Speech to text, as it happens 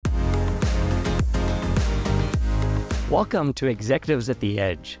Welcome to Executives at the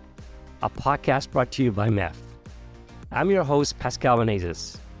Edge, a podcast brought to you by MEF. I'm your host, Pascal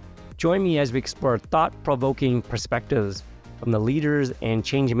Menezes. Join me as we explore thought-provoking perspectives from the leaders and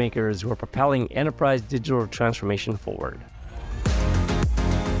changemakers who are propelling enterprise digital transformation forward.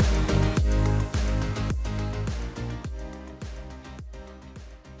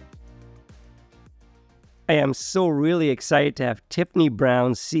 I am so really excited to have Tiffany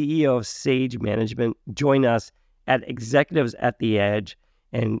Brown, CEO of Sage Management, join us at Executives at the Edge.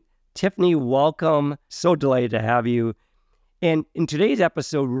 And Tiffany, welcome. So delighted to have you. And in today's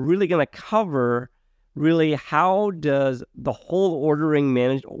episode, we're really going to cover really how does the whole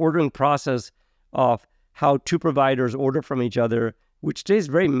ordering process of how two providers order from each other, which today is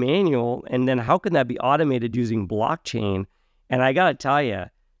very manual, and then how can that be automated using blockchain? And I got to tell you,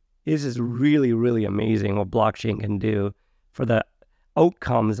 this is really, really amazing what blockchain can do for the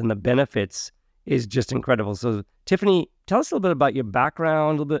outcomes, and the benefits is just incredible. So Tiffany, tell us a little bit about your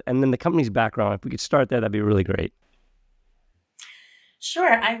background, a little bit, and then the company's background. If we could start there, that'd be really great.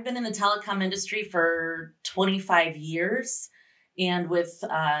 Sure. I've been in the telecom industry for 25 years, and with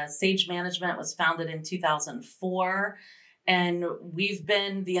Sage Management was founded in 2004. And we've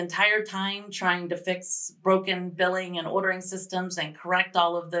been the entire time trying to fix broken billing and ordering systems and correct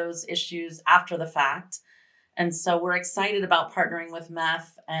all of those issues after the fact. And so we're excited about partnering with MEF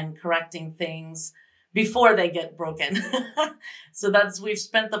and correcting things before they get broken. So we've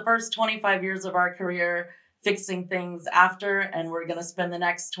spent the first 25 years of our career fixing things after, and we're going to spend the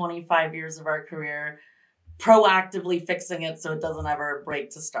next 25 years of our career proactively fixing it so it doesn't ever break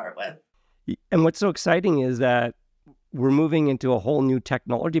to start with. And what's so exciting is that we're moving into a whole new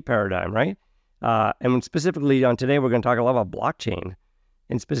technology paradigm, right? And specifically on today, we're going to talk a lot about blockchain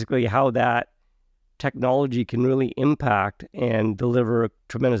and specifically how that technology can really impact and deliver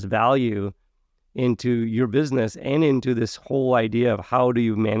tremendous value into your business and into this whole idea of how do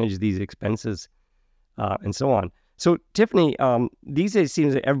you manage these expenses and so on. So Tiffany, these days it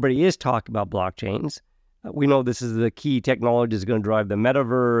seems that everybody is talking about blockchains. We know this is the key technology that's going to drive the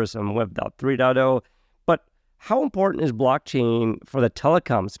metaverse and Web 3.0, but how important is blockchain for the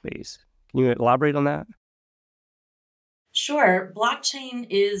telecom space? Can you elaborate on that? Sure. Blockchain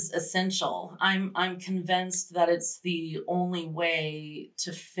is essential. I'm convinced that it's the only way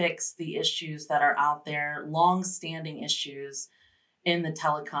to fix the issues that are out there, long-standing issues in the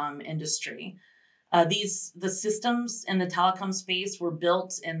telecom industry. The systems in the telecom space were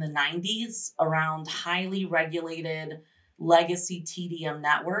built in the 90s around highly regulated legacy TDM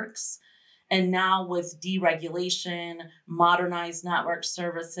networks. And now with deregulation, modernized network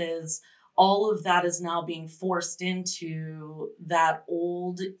services, all of that is now being forced into that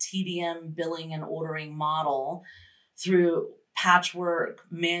old TDM billing and ordering model through patchwork,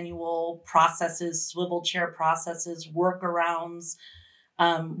 manual processes, swivel chair processes, workarounds.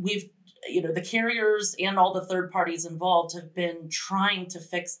 The carriers and all the third parties involved have been trying to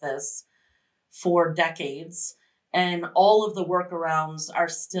fix this for decades. And all of the workarounds are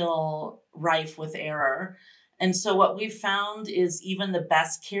still rife with error. And so what we've found is even the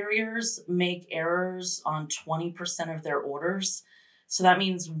best carriers make errors on 20% of their orders. So that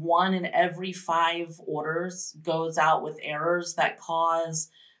means 1 in every 5 orders goes out with errors that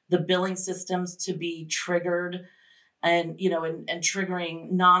cause the billing systems to be triggered and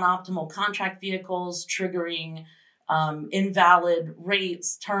triggering non-optimal contract vehicles, triggering invalid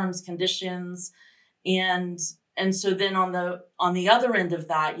rates, terms, conditions, and so then on the other end of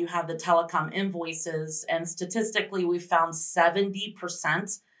that, you have the telecom invoices. And statistically, we found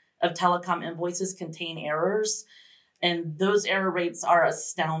 70% of telecom invoices contain errors. And those error rates are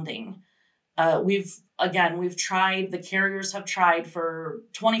astounding. The carriers have tried for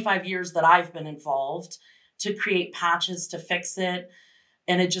 25 years that I've been involved to create patches to fix it.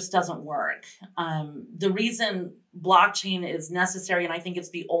 And it just doesn't work. The reason blockchain is necessary, and I think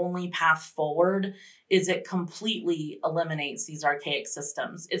it's the only path forward, is it completely eliminates these archaic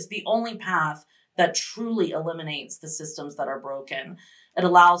systems. It's the only path that truly eliminates the systems that are broken. It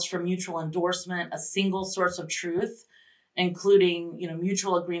allows for mutual endorsement, a single source of truth, including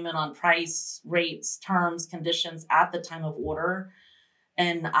mutual agreement on price, rates, terms, conditions at the time of order.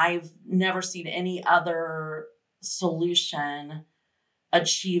 And I've never seen any other solution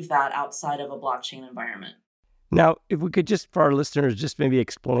achieve that outside of a blockchain environment. Now, if we could just, for our listeners, just maybe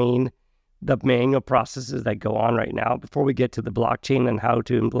explain the manual processes that go on right now before we get to the blockchain and how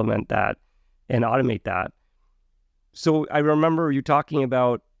to implement that and automate that. So I remember you talking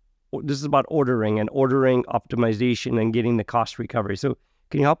about, this is about ordering and ordering optimization and getting the cost recovery. So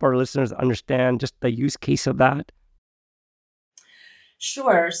can you help our listeners understand just the use case of that?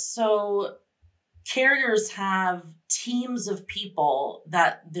 Sure. So Carriers have teams of people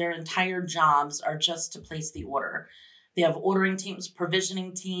that their entire jobs are just to place the order. They have ordering teams,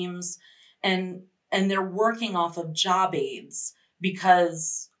 provisioning teams, and they're working off of job aids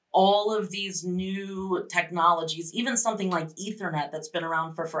because all of these new technologies, even something like Ethernet that's been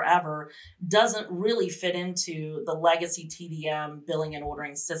around for forever, doesn't really fit into the legacy TDM billing and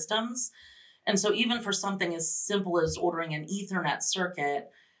ordering systems. And so even for something as simple as ordering an Ethernet circuit,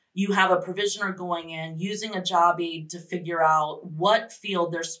 you have a provisioner going in using a job aid to figure out what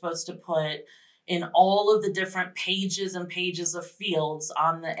field they're supposed to put in all of the different pages and pages of fields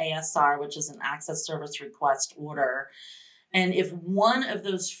on the ASR, which is an access service request order. And if one of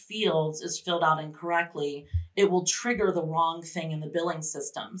those fields is filled out incorrectly, it will trigger the wrong thing in the billing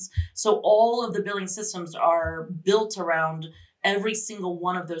systems. So all of the billing systems are built around every single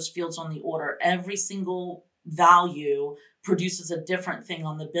one of those fields on the order. Every single value produces a different thing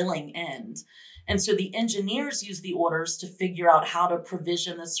on the billing end. And so the engineers use the orders to figure out how to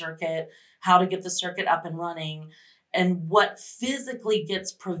provision the circuit, how to get the circuit up and running. And what physically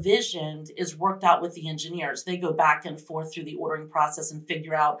gets provisioned is worked out with the engineers. They go back and forth through the ordering process and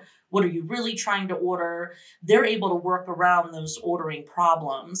figure out, what are you really trying to order? They're able to work around those ordering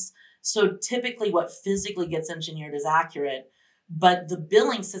problems. So typically what physically gets engineered is accurate, but the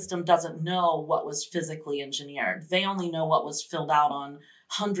billing system doesn't know what was physically engineered. They only know what was filled out on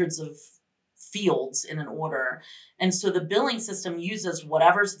hundreds of fields in an order. And so the billing system uses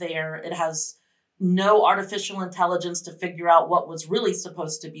whatever's there. It has no artificial intelligence to figure out what was really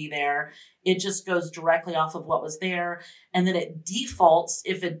supposed to be there. It just goes directly off of what was there. And then it defaults,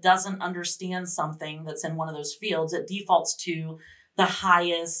 if it doesn't understand something that's in one of those fields, it defaults to the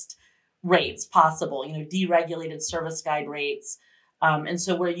highest rates possible, deregulated service guide rates. And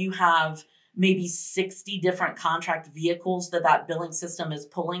so where you have maybe 60 different contract vehicles that billing system is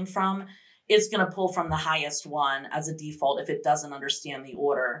pulling from, it's going to pull from the highest one as a default if it doesn't understand the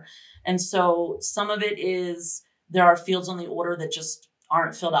order. And so some of it is there are fields on the order that just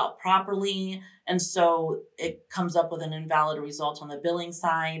aren't filled out properly. And so it comes up with an invalid result on the billing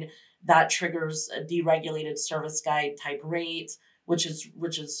side that triggers a deregulated service guide type rate, which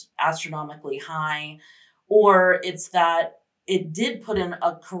is astronomically high. Or it's that it did put in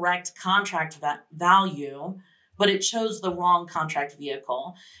a correct contract value, but it chose the wrong contract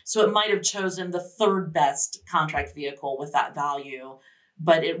vehicle. So it might have chosen the third best contract vehicle with that value,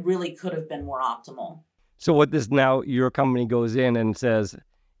 but it really could have been more optimal. So what this now, your company goes in and says,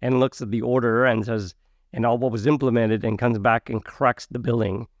 and looks at the order and says, and all what was implemented, and comes back and corrects the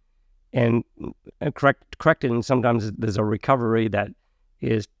billing and correct it. And sometimes there's a recovery that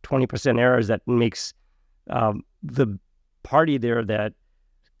is 20% errors that makes the party there that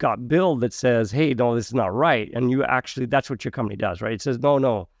got billed that says, hey, no, this is not right. And you actually, that's what your company does, right? It says,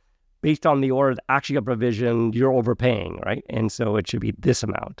 no, based on the order that actually got provisioned, you're overpaying, right? And so it should be this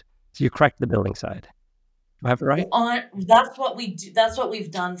amount. So you correct the billing side. Do I have it right? That's what we do. That's what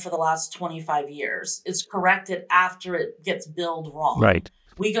we've done for the last 25 years, is correct it after it gets billed wrong. Right.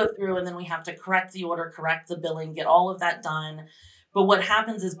 We go through and then we have to correct the order, correct the billing, get all of that done. But what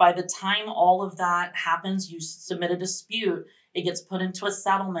happens is by the time all of that happens, you submit a dispute, it gets put into a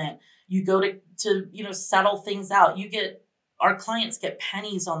settlement. You go to settle things out. Our clients get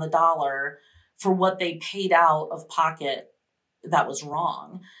pennies on the dollar for what they paid out of pocket that was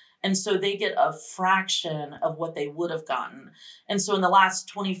wrong. And so they get a fraction of what they would have gotten. And so in the last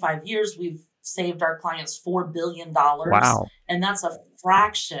 25 years, we've saved our clients $4 billion. Wow. And that's a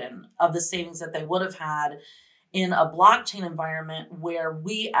fraction of the savings that they would have had in a blockchain environment where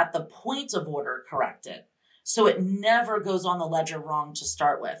we, at the point of order, correct it. So it never goes on the ledger wrong to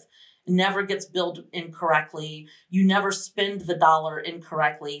start with. It never gets billed incorrectly. You never spend the dollar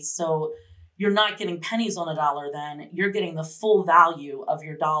incorrectly. So you're not getting pennies on a dollar then. You're getting the full value of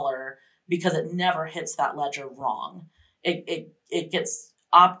your dollar because it never hits that ledger wrong. It gets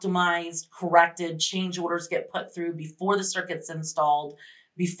optimized, corrected, change orders get put through before the circuit's installed,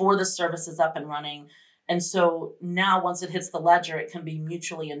 before the service is up and running. And so now once it hits the ledger, it can be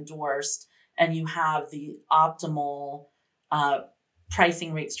mutually endorsed and you have the optimal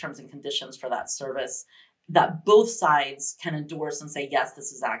pricing rates, terms and conditions for that service that both sides can endorse and say, yes,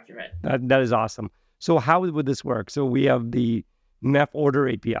 this is accurate. That is awesome. So how would this work? So we have the MEF order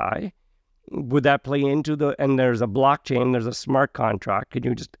API. Would that play into and there's a blockchain, there's a smart contract. Can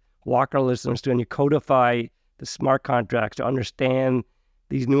you just walk our listeners through and you codify the smart contracts to understand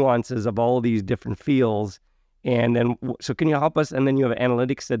these nuances of all of these different fields? And then, so can you help us? And then you have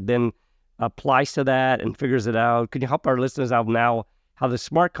analytics that then applies to that and figures it out. Can you help our listeners out now how the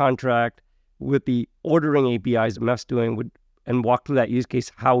smart contract with the ordering APIs that MEF's doing would and walk through that use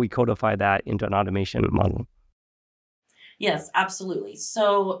case, how we codify that into an automation model. Yes, absolutely.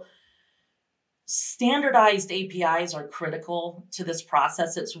 So standardized APIs are critical to this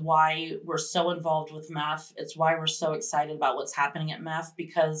process. It's why we're so involved with MEF. It's why we're so excited about what's happening at MEF,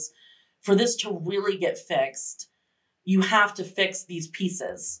 because for this to really get fixed, you have to fix these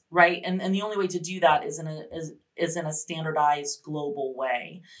pieces, right? And the only way to do that is in a standardized global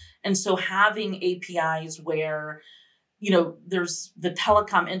way. And so having APIs where, there's the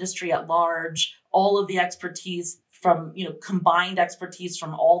telecom industry at large, all of the expertise from, combined expertise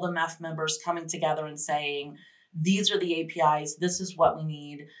from all the MEF members coming together and saying, these are the APIs, this is what we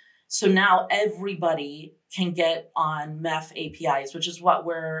need. So now everybody can get on MEF APIs, which is what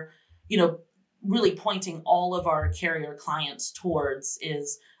we're, really pointing all of our carrier clients towards,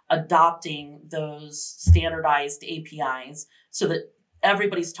 is adopting those standardized APIs so that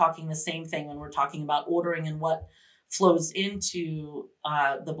everybody's talking the same thing when we're talking about ordering and what flows into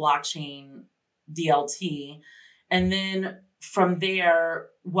the blockchain DLT. And then from there,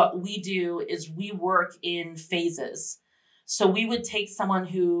 what we do is we work in phases. So we would take someone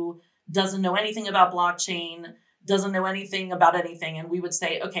who doesn't know anything about blockchain, doesn't know anything about anything, and we would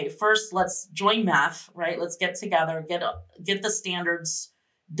say, okay, first let's join MEF, right? Let's get together, get the standards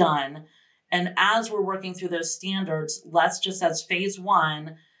done. And as we're working through those standards, let's just, as phase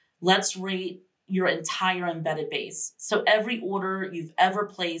one, let's rate your entire embedded base. So every order you've ever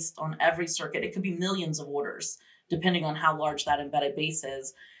placed on every circuit, it could be millions of orders, depending on how large that embedded base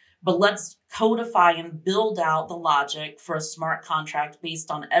is. But let's codify and build out the logic for a smart contract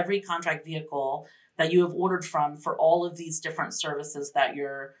based on every contract vehicle that you have ordered from for all of these different services that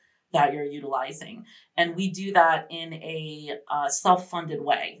you're utilizing. And we do that in a self-funded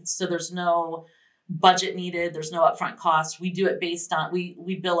way. So there's no budget needed. There's no upfront costs. We do it based on,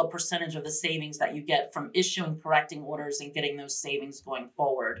 we bill a percentage of the savings that you get from issuing correcting orders and getting those savings going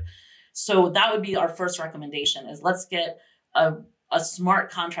forward. So that would be our first recommendation, is let's get a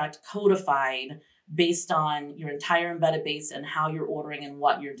smart contract codified based on your entire embedded base and how you're ordering and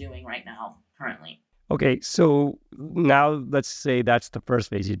what you're doing right now currently. Okay, so now let's say that's the first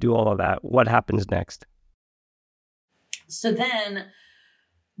phase. You do all of that. What happens next? So then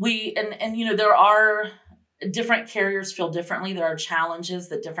there are different carriers feel differently. There are challenges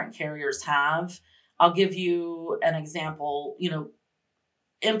that different carriers have. I'll give you an example.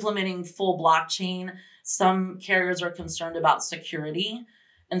 Implementing full blockchain, some carriers are concerned about security.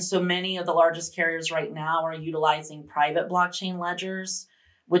 And so many of the largest carriers right now are utilizing private blockchain ledgers,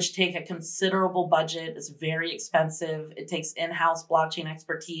 which take a considerable budget. It's very expensive. It takes in-house blockchain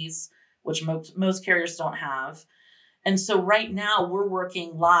expertise, which most carriers don't have. And so right now we're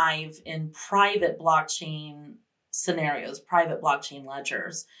working live in private blockchain scenarios, private blockchain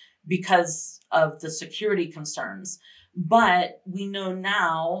ledgers, because of the security concerns. But we know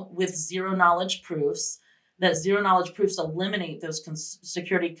now with zero knowledge proofs that zero knowledge proofs eliminate those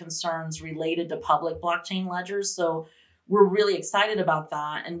security concerns related to public blockchain ledgers. So we're really excited about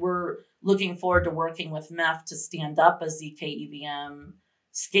that. And we're looking forward to working with MEF to stand up a ZK EVM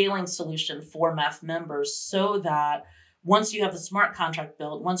scaling solution for MEF members, so that once you have the smart contract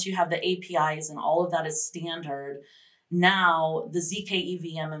built, once you have the APIs and all of that is standard, now the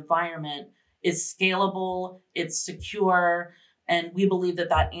ZK EVM environment is scalable, it's secure, and we believe that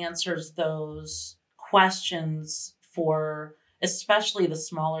that answers those questions for especially the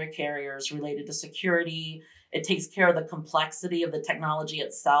smaller carriers related to security. It takes care of the complexity of the technology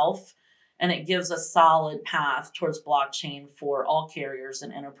itself, and it gives a solid path towards blockchain for all carriers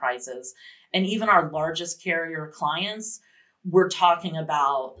and enterprises. And even our largest carrier clients, we're talking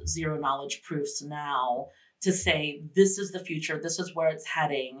about zero knowledge proofs now to say, this is the future, this is where it's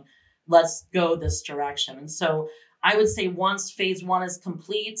heading, let's go this direction. And so I would say once phase one is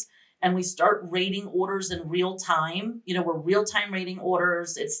complete and we start rating orders in real time, we're real time rating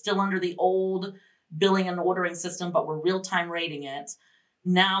orders. It's still under the old billing and ordering system, but we're real time rating it.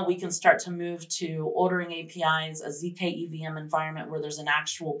 Now we can start to move to ordering APIs, a ZK EVM environment where there's an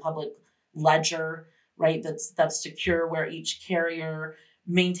actual public ledger, right? That's secure, where each carrier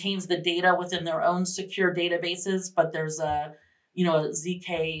maintains the data within their own secure databases, but there's a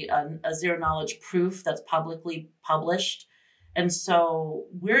ZK, a zero knowledge proof that's publicly published. And so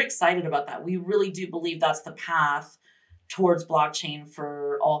we're excited about that. We really do believe that's the path towards blockchain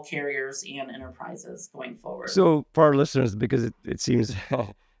for all carriers and enterprises going forward. So for our listeners, because it seems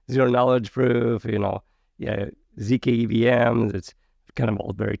zero knowledge proof, ZK EVM, it's kind of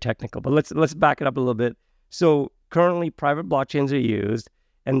all very technical, but let's back it up a little bit. So currently private blockchains are used,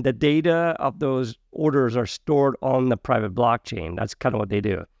 and the data of those orders are stored on the private blockchain. That's kind of what they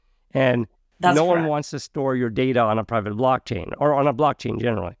do. And That's No one correct. wants to store your data on a private blockchain or on a blockchain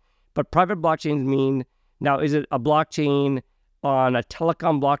generally. But private blockchains mean, now, is it a blockchain on a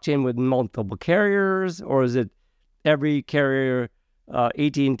telecom blockchain with multiple carriers, or is it every carrier,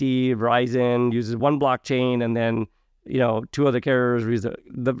 AT&T, Verizon uses one blockchain, and then two other carriers use a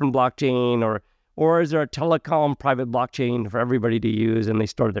different blockchain, or is there a telecom private blockchain for everybody to use and they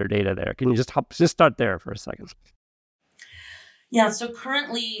store their data there? Can you just start there for a second? Yeah, so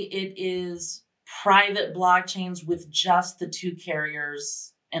currently it is private blockchains with just the two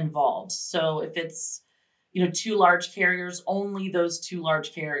carriers involved. So if it's, two large carriers, only those two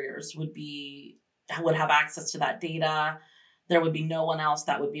large carriers would have access to that data. There would be no one else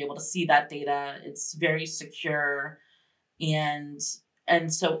that would be able to see that data. It's very secure. And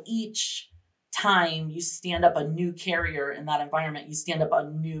so each time you stand up a new carrier in that environment, you stand up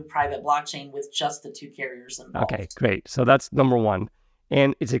a new private blockchain with just the two carriers involved. Okay, great. So that's number one.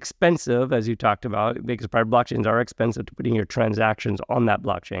 And it's expensive, as you talked about, because private blockchains are expensive to putting your transactions on that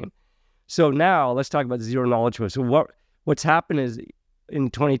blockchain. So now let's talk about zero knowledge proof. So what's happened is in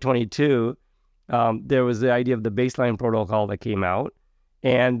 2022, there was the idea of the baseline protocol that came out.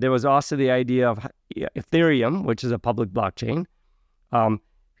 And there was also the idea of Ethereum, which is a public blockchain,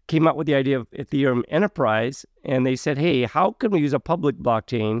 came out with the idea of Ethereum Enterprise. And they said, hey, how can we use a public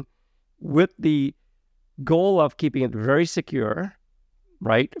blockchain with the goal of keeping it very secure,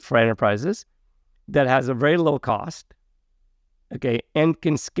 right, for enterprises, that has a very low cost, okay, and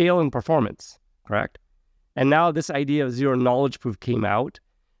can scale in performance, correct? And now this idea of zero knowledge proof came out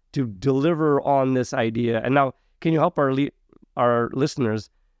to deliver on this idea. And now, can you help our listeners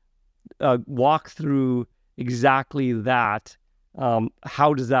walk through exactly that?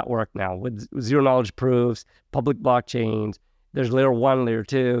 How does that work now with zero knowledge proofs, public blockchains? There's layer one, layer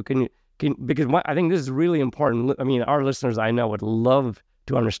two. Because I think this is really important. I mean, our listeners, I know, would love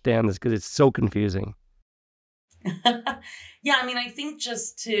to understand this because it's so confusing. Yeah, I mean, I think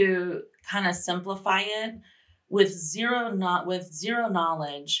just to kind of simplify it, with zero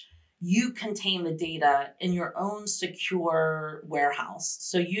knowledge, you contain the data in your own secure warehouse.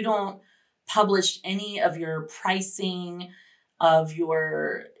 So you don't publish any of your pricing, of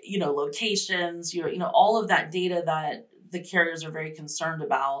your, locations, all of that data that the carriers are very concerned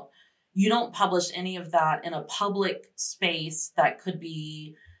about. You don't publish any of that in a public space that could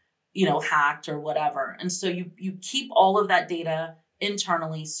be, hacked or whatever. And so you keep all of that data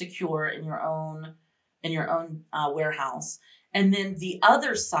internally secure in your own warehouse. And then the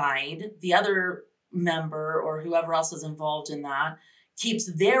other side, the other member or whoever else is involved in that,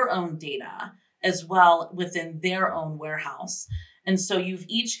 keeps their own data as well within their own warehouse. And so you've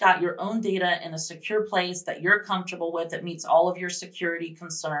each got your own data in a secure place that you're comfortable with, that meets all of your security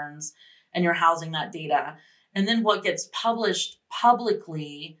concerns, and you're housing that data. And then what gets published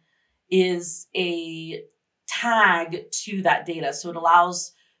publicly is a tag to that data. So it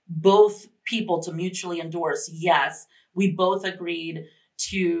allows both people to mutually endorse, yes, we both agreed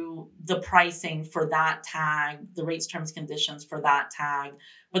to the pricing for that tag, the rates, terms, conditions for that tag.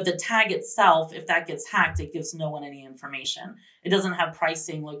 But the tag itself, if that gets hacked, it gives no one any information. It doesn't have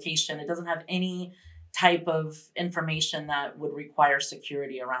pricing, location. It doesn't have any type of information that would require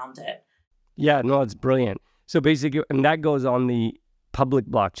security around it. Yeah, no, it's brilliant. So basically, and that goes on the public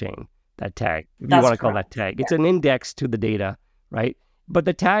blockchain, that tag, if you want to call that tag. Yeah. It's an index to the data, right? But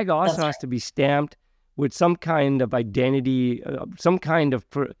the tag also has to be stamped with some kind of identity, some kind of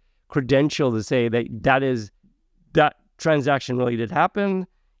credential to say that transaction really did happen.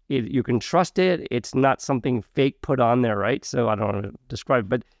 You can trust it. It's not something fake put on there, right? So I don't want to describe,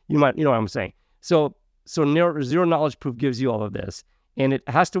 but you know what I'm saying. So zero knowledge proof gives you all of this, and it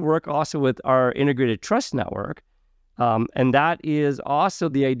has to work also with our integrated trust network, and that is also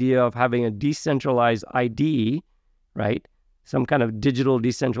the idea of having a decentralized ID, right? Some kind of digital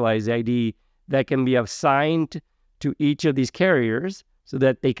decentralized ID that can be assigned to each of these carriers so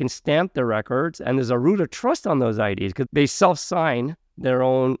that they can stamp their records, and there's a root of trust on those IDs because they self-sign their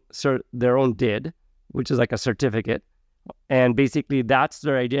own DID, which is like a certificate, and basically that's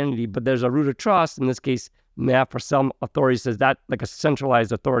their identity. But there's a root of trust. In this case, MAP for some authorities says that like a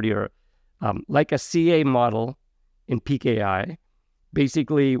centralized authority or like a CA model in PKI.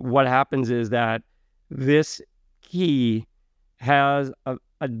 Basically, what happens is that this key has a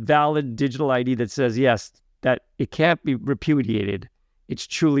valid digital ID that says, yes, that it can't be repudiated. It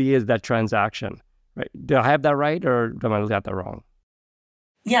truly is that transaction, right? Do I have that right, or am I got that wrong?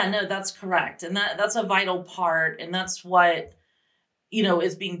 Yeah, no, that's correct. And that's a vital part. And that's what,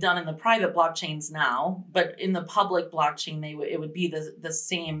 is being done in the private blockchains now. But in the public blockchain, it would be the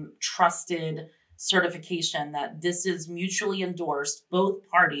same trusted certification that this is mutually endorsed. Both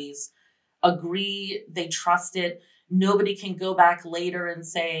parties agree, they trust it. Nobody can go back later and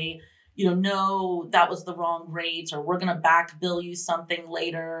say, no, that was the wrong rate, or we're going to back bill you something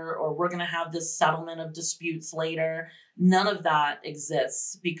later, or we're going to have this settlement of disputes later. None of that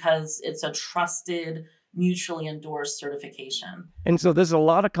exists because it's a trusted, mutually endorsed certification. And so there's a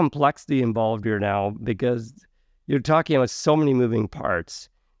lot of complexity involved here now because you're talking about so many moving parts.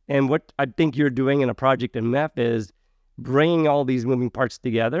 And what I think you're doing in a project in MEF is bringing all these moving parts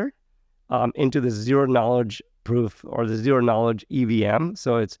together into the zero knowledge proof or the zero knowledge EVM.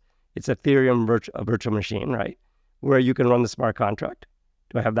 So it's Ethereum virtual machine, right? Where you can run the smart contract.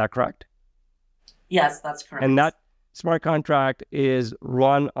 Do I have that correct? Yes, that's correct. And that smart contract is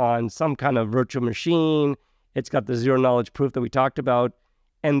run on some kind of virtual machine. It's got the zero knowledge proof that we talked about.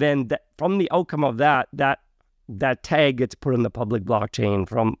 And then from the outcome of that tag gets put in the public blockchain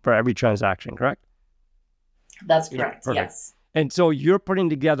for every transaction, correct? That's correct, Yeah, yes. And so you're putting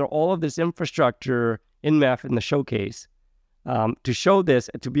together all of this infrastructure in MEF in the showcase to show this,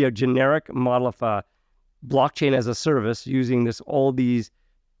 to be a generic model of a blockchain as a service using all these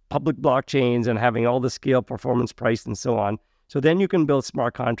public blockchains and having all the scale, performance, price, and so on. So then you can build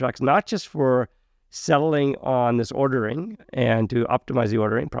smart contracts, not just for settling on this ordering and to optimize the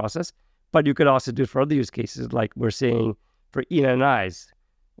ordering process, but you could also do it for other use cases like we're seeing for ENIs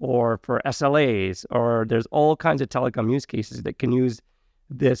or for SLAs, or there's all kinds of telecom use cases that can use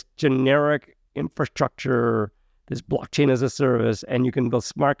this generic infrastructure, this blockchain as a service, and you can build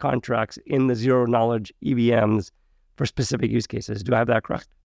smart contracts in the zero knowledge EVMs for specific use cases. Do I have that correct?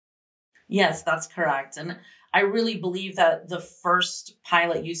 Yes, that's correct. And I really believe that the first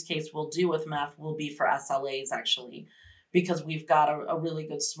pilot use case we'll do with MEF will be for SLAs, actually, because we've got a really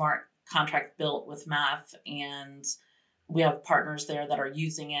good smart contract built with MEF, and we have partners there that are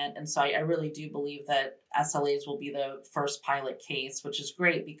using it. And so I really do believe that SLAs will be the first pilot case, which is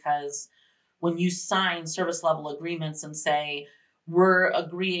great because when you sign service level agreements and say, we're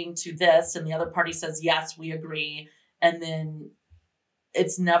agreeing to this, and the other party says, yes, we agree, and then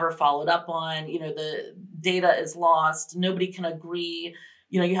it's never followed up on, the data is lost, nobody can agree.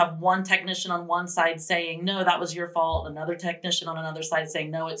 You have one technician on one side saying, no, that was your fault. Another technician on another side saying,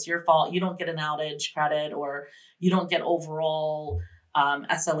 no, it's your fault. You don't get an outage credit, or you don't get overall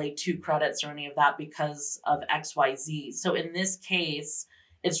SLA2 credits or any of that because of XYZ. So in this case,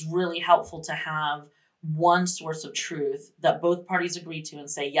 it's really helpful to have one source of truth that both parties agree to and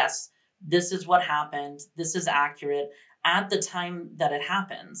say, yes, this is what happened. This is accurate at the time that it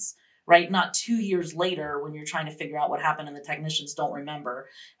happens, right? Not 2 years later when you're trying to figure out what happened and the technicians don't remember.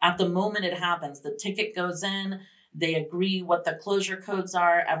 At the moment it happens, the ticket goes in, they agree what the closure codes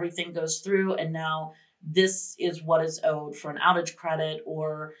are, everything goes through, and now this is what is owed for an outage credit,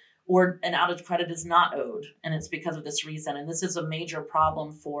 or an outage credit is not owed, and it's because of this reason. And this is a major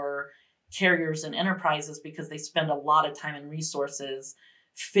problem for carriers and enterprises because they spend a lot of time and resources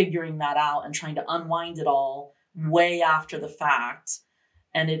figuring that out and trying to unwind it all way after the fact.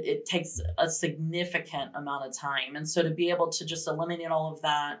 And it takes a significant amount of time. And so to be able to just eliminate all of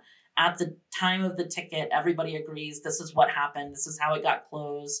that at the time of the ticket, everybody agrees, this is what happened, this is how it got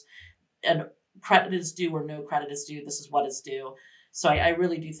closed, and credit is due or no credit is due, this is what is due. So I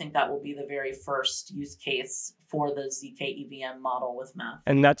really do think that will be the very first use case for the ZK EVM model with MEF.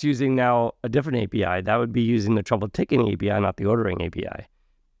 And that's using now a different API. That would be using the trouble ticketing API, not the ordering API.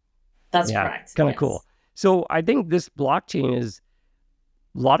 That's correct. Kind of cool. So I think this blockchain is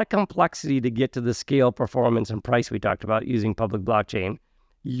a lot of complexity to get to the scale, performance, and price we talked about using public blockchain.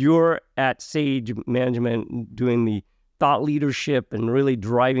 You're at Sage Management doing the thought leadership and really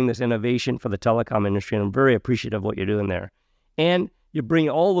driving this innovation for the telecom industry. And I'm very appreciative of what you're doing there. And you bring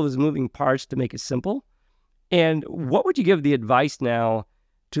all those moving parts to make it simple. And what would you give the advice now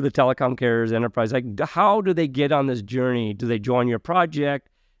to the telecom carriers, enterprise? Like, how do they get on this journey? Do they join your project?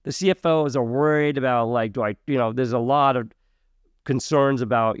 The CFOs are worried about, like, there's a lot of concerns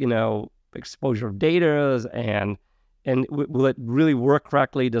about, exposure of data and will it really work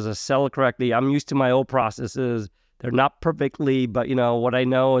correctly? Does it sell correctly? I'm used to my old processes. They're not perfectly, but, what I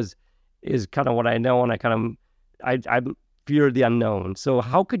know is kind of what I know, and I fear the unknown. So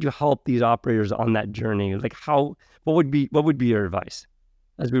how could you help these operators on that journey? Like what would be your advice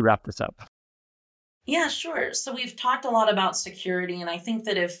as we wrap this up? Yeah, sure. So we've talked a lot about security, and I think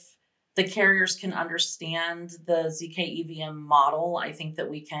that if the carriers can understand the ZK EVM model, I think that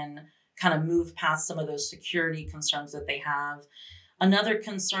we can kind of move past some of those security concerns that they have. Another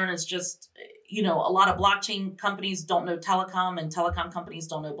concern is just, a lot of blockchain companies don't know telecom, and telecom companies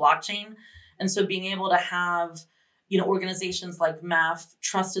don't know blockchain. And so being able to have, organizations like MEF,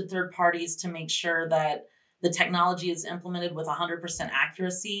 trusted third parties to make sure that the technology is implemented with 100%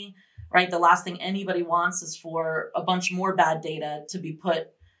 accuracy right? The last thing anybody wants is for a bunch more bad data to be put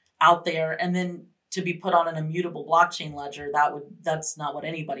out there and then to be put on an immutable blockchain ledger. That's not what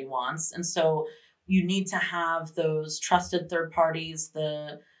anybody wants. And so you need to have those trusted third parties,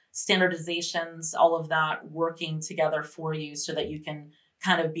 the standardizations, all of that working together for you so that you can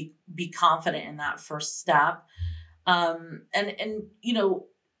kind of be confident in that first step. And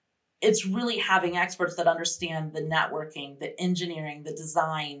it's really having experts that understand the networking, the engineering, the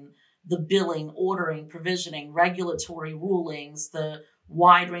design, the billing, ordering, provisioning, regulatory rulings, the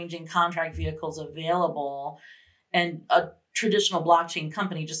wide-ranging contract vehicles available. And a traditional blockchain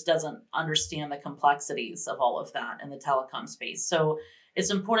company just doesn't understand the complexities of all of that in the telecom space. So it's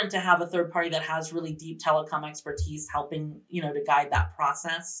important to have a third party that has really deep telecom expertise helping, to guide that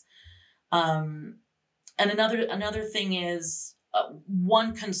process. And another thing is,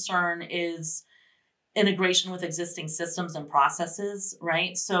 one concern is integration with existing systems and processes,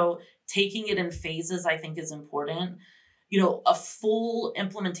 right? So taking it in phases, I think, is important. A full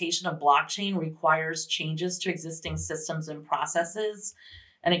implementation of blockchain requires changes to existing systems and processes,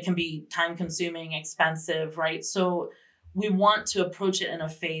 and it can be time consuming, expensive, right? So we want to approach it in a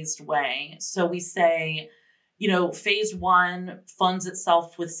phased way. So we say, phase one funds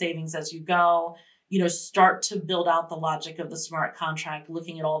itself with savings as you go. Start to build out the logic of the smart contract,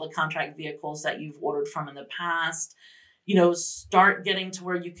 looking at all the contract vehicles that you've ordered from in the past. Start getting to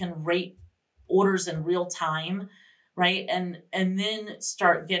where you can rate orders in real time, right? And then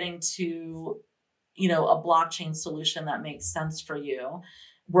start getting to, a blockchain solution that makes sense for you,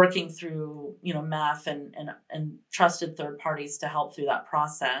 working through, MEF and trusted third parties to help through that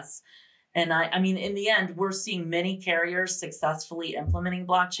process. And I mean, in the end, we're seeing many carriers successfully implementing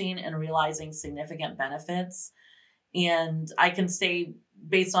blockchain and realizing significant benefits. And I can say,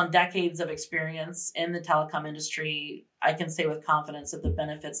 based on decades of experience in the telecom industry, I can say with confidence that the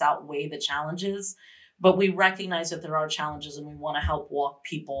benefits outweigh the challenges. But we recognize that there are challenges and we want to help walk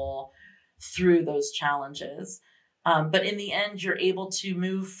people through those challenges. But in the end, you're able to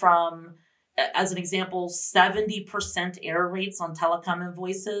move from, as an example, 70% error rates on telecom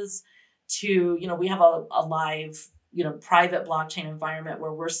invoices to, we have a live, private blockchain environment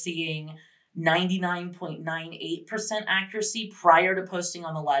where we're seeing 99.98% accuracy prior to posting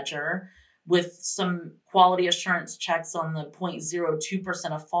on the ledger, with some quality assurance checks on the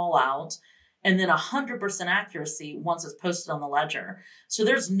 0.02% of fallout, and then 100% accuracy once it's posted on the ledger. So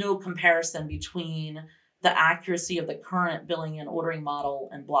there's no comparison between the accuracy of the current billing and ordering model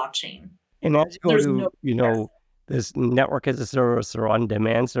and blockchain. And as you go to, this network as a service or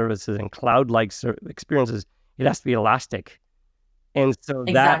on-demand services and cloud-like experiences, it has to be elastic. And so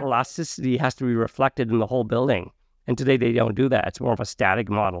that elasticity has to be reflected in the whole building. And today they don't do that. It's more of a static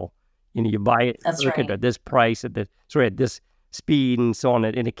model. You buy it at this price, at this speed and so on,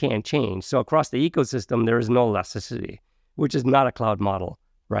 and it can't change. So across the ecosystem, there is no elasticity, which is not a cloud model,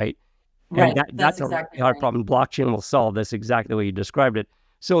 right? Right. And that's exactly a hard problem. Blockchain will solve this exactly the way you described it.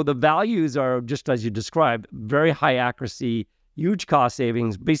 So the values are just as you described, very high accuracy, huge cost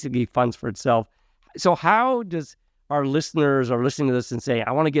savings, basically funds for itself. So how does our listeners are listening to this and say,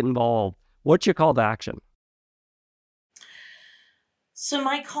 I want to get involved? What's your call to action? So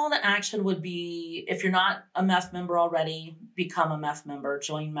my call to action would be, if you're not a MEF member already, become a MEF member,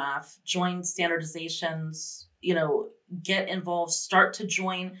 join MEF, join standardizations, get involved, start to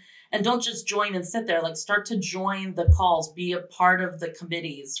join. And don't just join and sit there, start to join the calls, be a part of the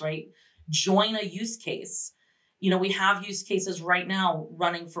committees, right? Join a use case. We have use cases right now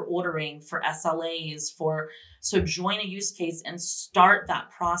running for ordering, for SLAs, so join a use case and start that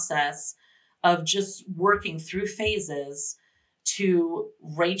process of just working through phases to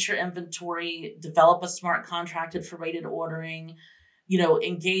rate your inventory, develop a smart contracted for rated ordering,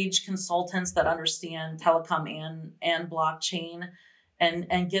 engage consultants that understand telecom and blockchain,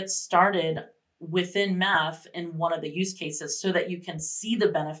 and get started within MEF in one of the use cases so that you can see the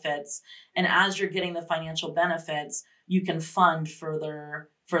benefits. And as you're getting the financial benefits, you can fund further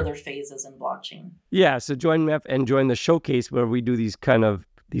phases in blockchain. Yeah, so join MEF and join the showcase where we do these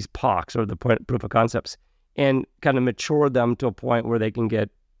POCs, or the proof of concepts, and kind of mature them to a point where they can get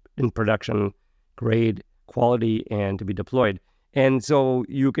in production grade quality and to be deployed. And so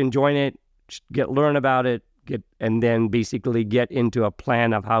you can join it, learn about it, and then basically get into a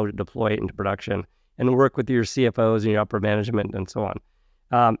plan of how to deploy it into production and work with your CFOs and your upper management and so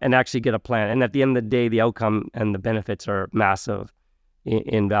on, and actually get a plan. And at the end of the day, the outcome and the benefits are massive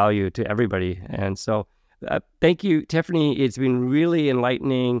in value to everybody. And so thank you, Tiffany. It's been really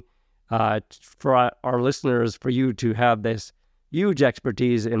enlightening for our listeners, for you to have this huge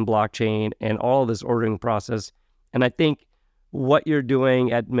expertise in blockchain and all of this ordering process. And I think what you're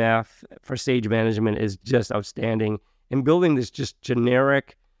doing at MEF for Sage Management is just outstanding. And building this just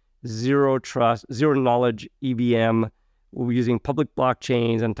generic, zero trust, zero knowledge EVM, we're using public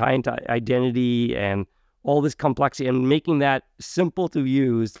blockchains and tying to identity and all this complexity, and making that simple to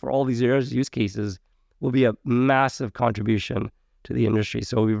use for all these use cases will be a massive contribution to the industry.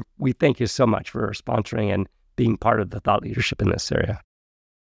 So we thank you so much for sponsoring and being part of the thought leadership in this area.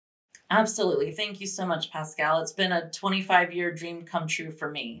 Absolutely. Thank you so much, Pascal. It's been a 25-year dream come true for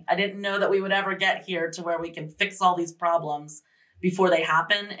me. I didn't know that we would ever get here to where we can fix all these problems before they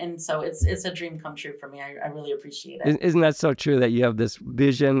happen. And so it's a dream come true for me. I really appreciate it. Isn't that so true that you have this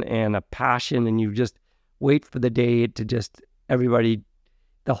vision and a passion, and you just wait for the day to just everybody,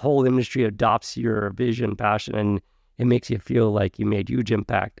 the whole industry adopts your vision, passion, and it makes you feel like you made huge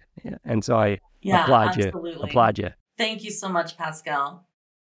impact. And so I applaud absolutely. you. Thank you so much, Pascal.